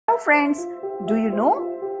friends, do you know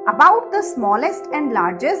about the smallest and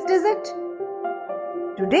largest digit?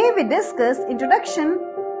 Today we discuss introduction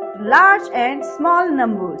to large and small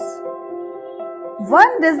numbers.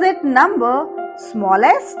 One digit number,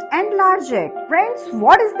 smallest and largest. Friends,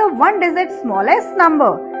 what is the one digit smallest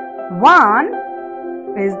number? 1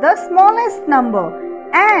 is the smallest number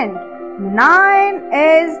and 9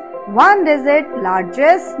 is one digit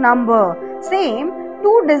largest number. Same,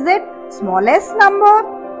 two digit smallest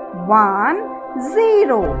number 10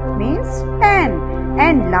 means 10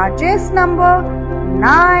 and largest number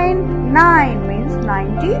 9 means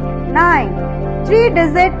 99. Three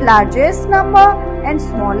digit largest number and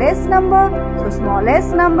smallest number. So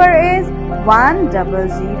smallest number is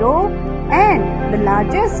 100 and the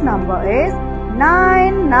largest number is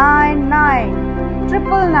 999.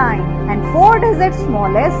 999 and four digit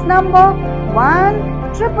smallest number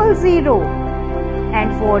 1000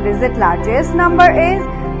 and four digit largest number is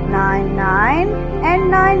 99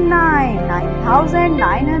 and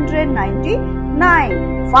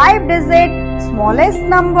 9999. Five digit smallest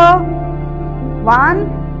number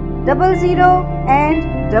 100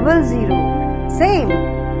 and 00. Same,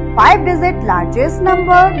 five digit largest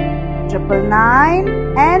number 999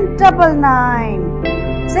 and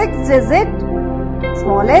 99. Six digit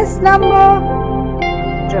smallest number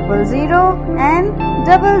 000 and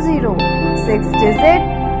 00. Six digit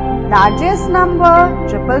largest number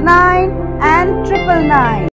 999 and 999.